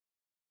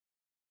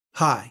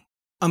Hi,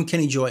 I'm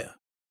Kenny Joya.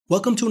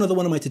 Welcome to another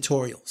one of my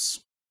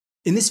tutorials.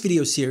 In this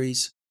video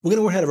series, we're going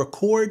to learn how to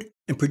record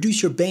and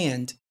produce your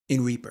band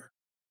in Reaper.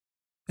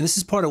 And this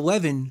is part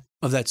 11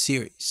 of that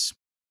series.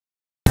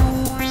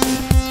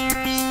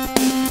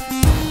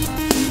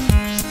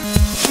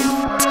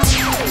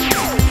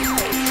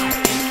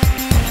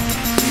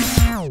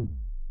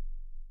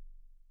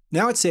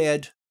 Now let's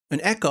add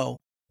an echo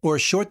or a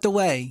short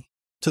delay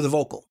to the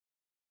vocal.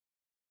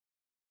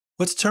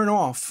 Let's turn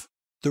off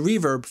the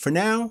reverb for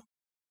now.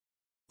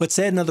 Let's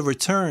add another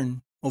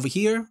return over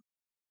here.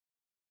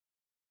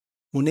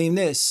 We'll name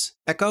this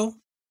echo.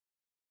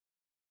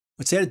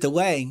 Let's add a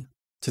delay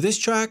to this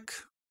track.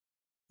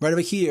 Right over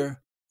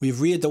here, we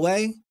have rear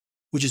delay,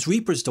 which is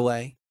Reaper's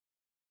delay.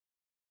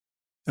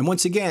 And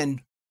once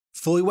again,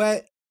 fully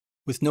wet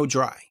with no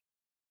dry.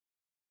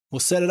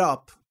 We'll set it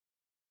up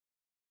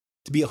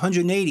to be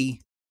 180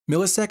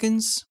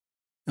 milliseconds,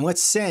 and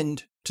let's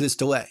send to this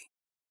delay.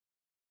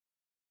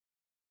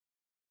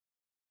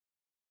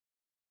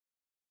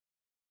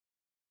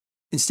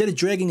 Instead of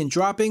dragging and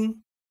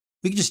dropping,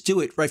 we can just do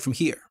it right from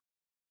here.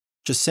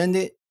 Just send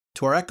it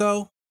to our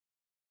echo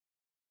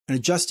and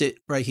adjust it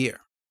right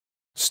here.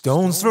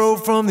 Stone's throw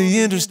from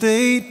the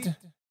interstate,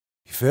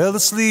 he fell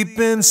asleep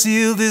and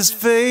sealed his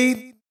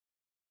fate.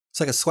 It's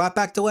like a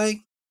slapback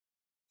delay,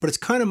 but it's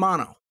kind of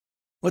mono.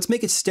 Let's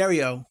make it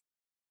stereo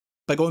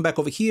by going back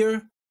over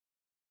here,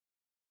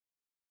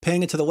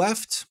 panning it to the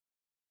left,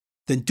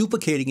 then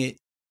duplicating it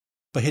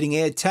by hitting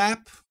Add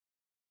Tap.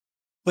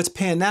 Let's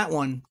pan that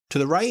one to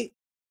the right,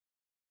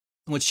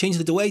 and let's change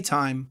the delay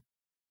time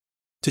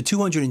to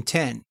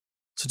 210,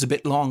 so it's a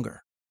bit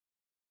longer.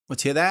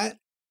 Let's hear that.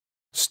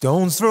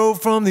 Stone's throw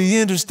from the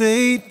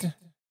interstate,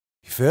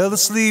 he fell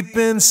asleep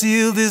and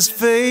sealed his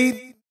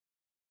fate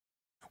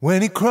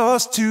when he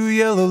crossed two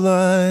yellow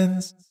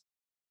lines.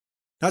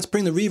 Now let's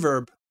bring the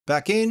reverb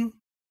back in.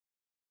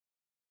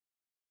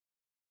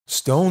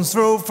 Stone's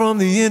throw from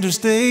the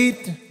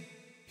interstate,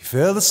 he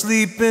fell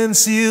asleep and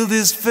sealed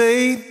his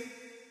fate.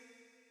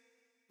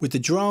 With the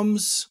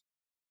drums,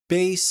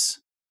 bass,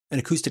 and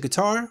acoustic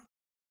guitar.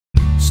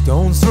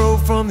 Stone's throw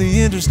from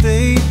the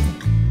interstate,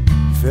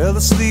 he fell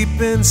asleep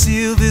and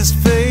sealed his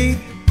fate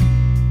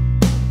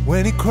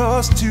when he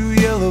crossed two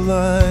yellow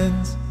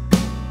lines.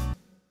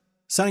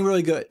 Sounding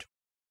really good.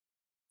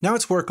 Now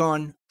let's work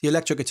on the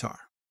electric guitar.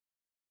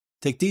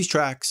 Take these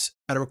tracks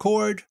out of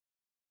record.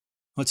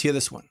 Let's hear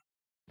this one.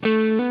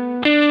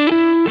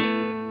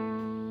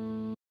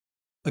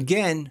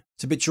 Again,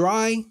 it's a bit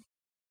dry,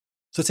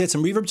 so let's add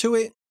some reverb to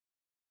it.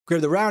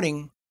 Grab the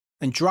routing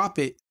and drop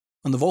it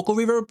on the vocal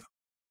reverb.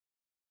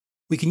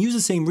 We can use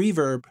the same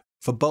reverb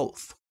for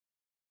both.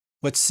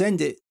 Let's send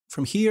it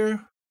from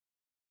here.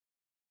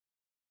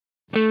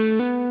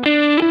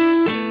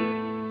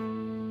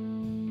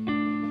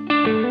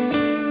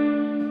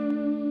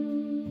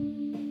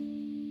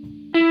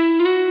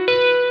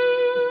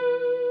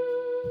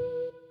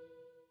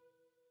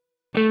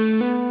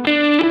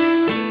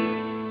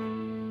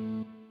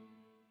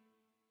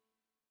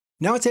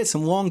 Now let's add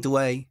some long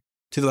delay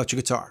to the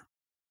electric guitar.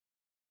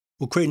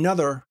 We'll create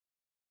another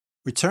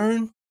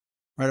return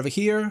right over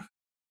here.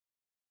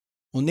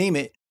 We'll name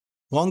it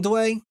long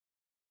delay.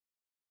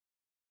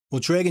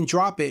 We'll drag and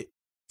drop it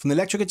from the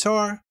electric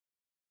guitar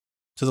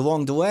to the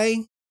long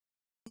delay.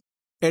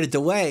 Add a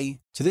delay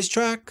to this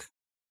track.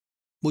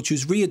 We'll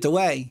choose rear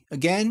delay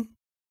again.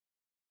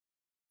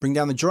 Bring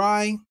down the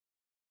dry,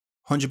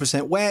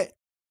 100% wet,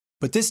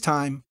 but this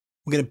time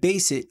we're going to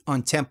base it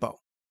on tempo.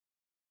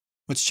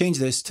 Let's change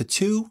this to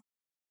 2.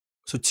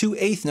 So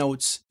 2/8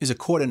 notes is a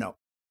quarter note.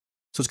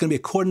 So it's going to be a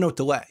quarter note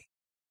delay.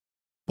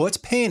 But let's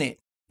pan it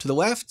to the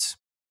left.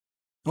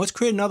 And let's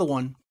create another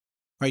one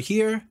right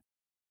here.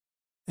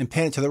 And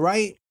pan it to the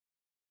right.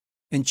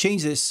 And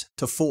change this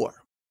to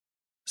 4.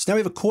 So now we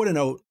have a quarter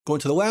note going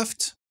to the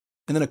left.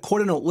 And then a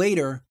quarter note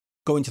later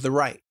going to the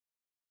right.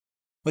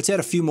 Let's add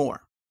a few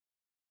more.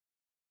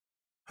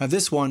 Have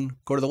this one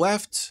go to the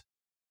left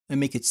and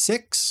make it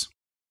 6.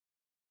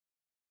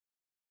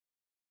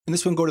 And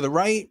this one go to the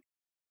right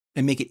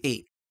and make it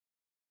 8.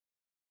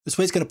 This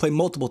way it's going to play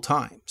multiple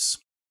times.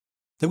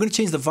 Then we're going to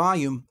change the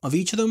volume of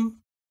each of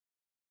them.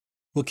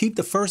 We'll keep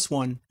the first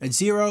one at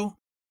 0,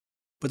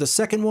 but the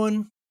second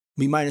one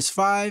will be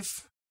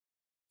 -5,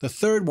 the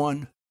third one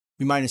will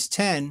be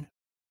 -10,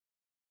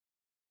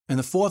 and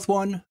the fourth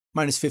one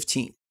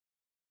 -15.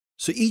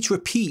 So each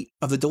repeat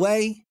of the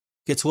delay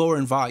gets lower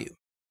in volume,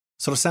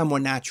 so it'll sound more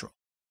natural.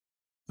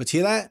 Let's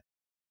hear that.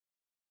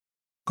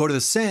 Go to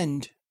the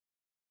send.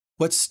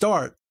 Let's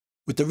start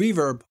with the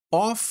reverb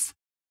off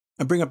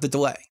and bring up the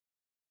delay.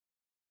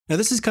 Now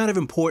this is kind of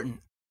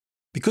important.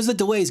 Because the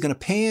delay is going to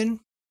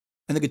pan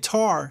and the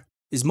guitar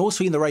is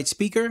mostly in the right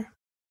speaker,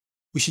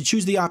 we should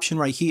choose the option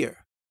right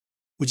here,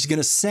 which is going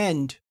to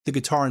send the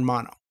guitar in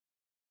mono.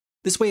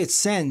 This way it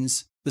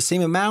sends the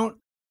same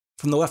amount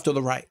from the left or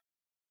the right.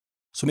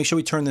 So make sure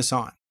we turn this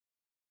on.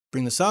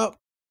 Bring this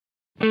up.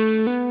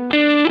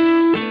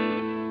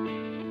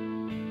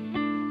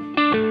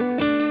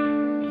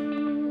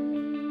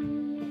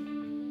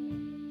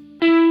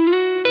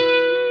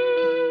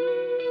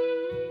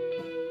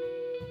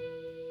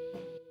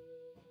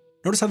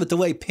 Notice how the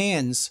delay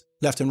pans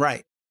left and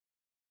right.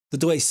 The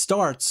delay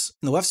starts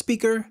in the left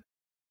speaker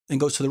and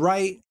goes to the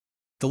right,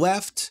 the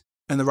left,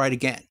 and the right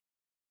again.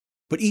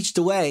 But each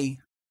delay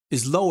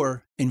is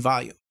lower in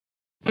volume.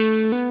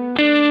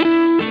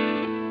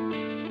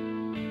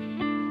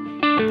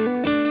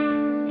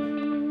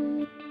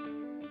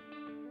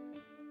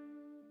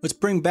 Let's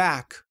bring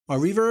back our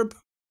reverb.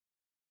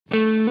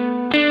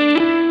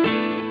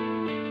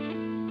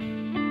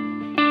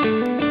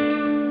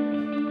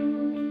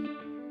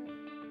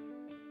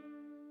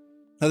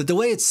 Now the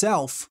delay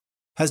itself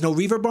has no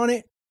reverb on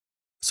it,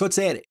 so let's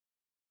add it.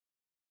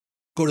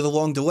 Go to the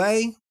long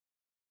delay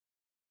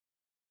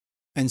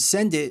and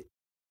send it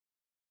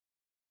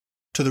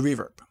to the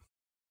reverb.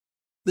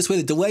 This way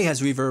the delay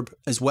has reverb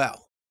as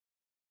well.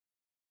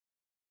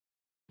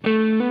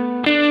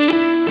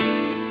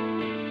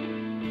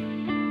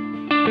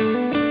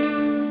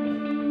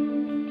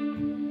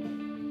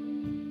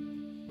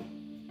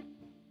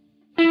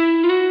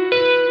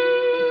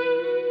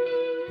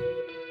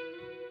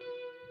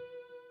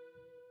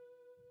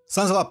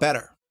 Sounds a lot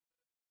better.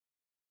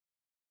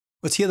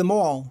 Let's hear them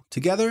all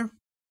together.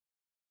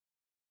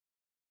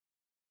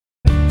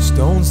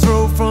 Stone's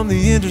throw from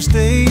the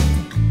interstate,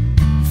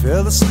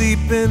 fell asleep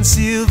and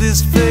sealed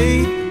his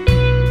fate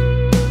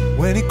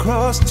when he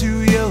crossed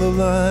two yellow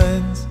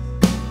lines.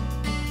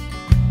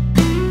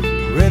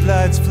 Red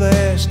lights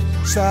flashed,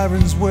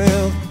 sirens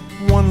wailed,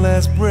 one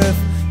last breath,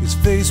 his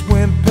face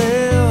went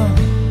pale.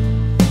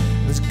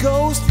 His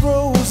ghost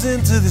rose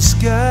into the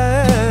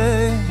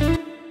sky.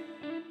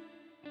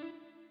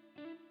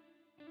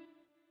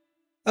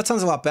 That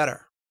sounds a lot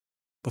better.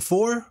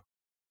 Before,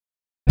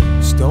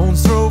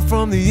 stone's throw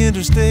from the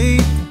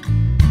interstate,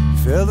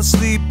 fell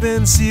asleep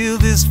and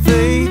sealed his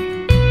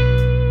fate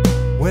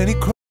when he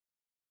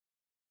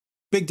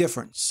big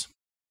difference.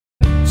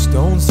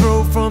 Stone's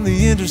throw from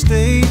the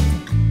interstate,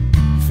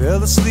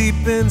 fell asleep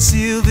and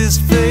sealed his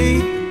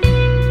fate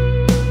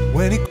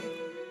when he.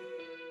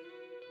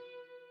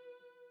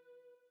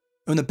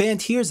 When the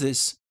band hears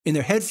this in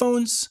their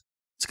headphones,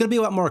 it's going to be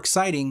a lot more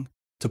exciting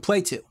to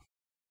play to.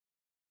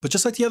 But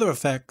just like the other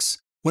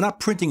effects, we're not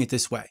printing it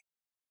this way.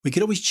 We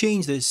could always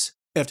change this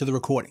after the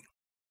recording.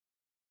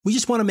 We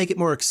just want to make it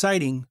more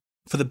exciting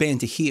for the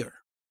band to hear.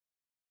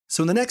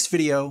 So in the next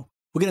video,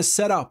 we're going to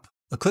set up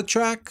a click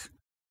track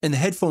and the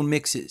headphone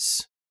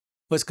mixes.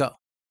 Let's go.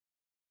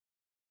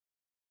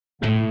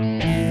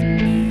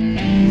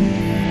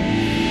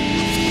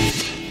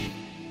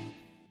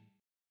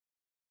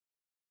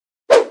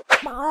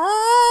 Bye.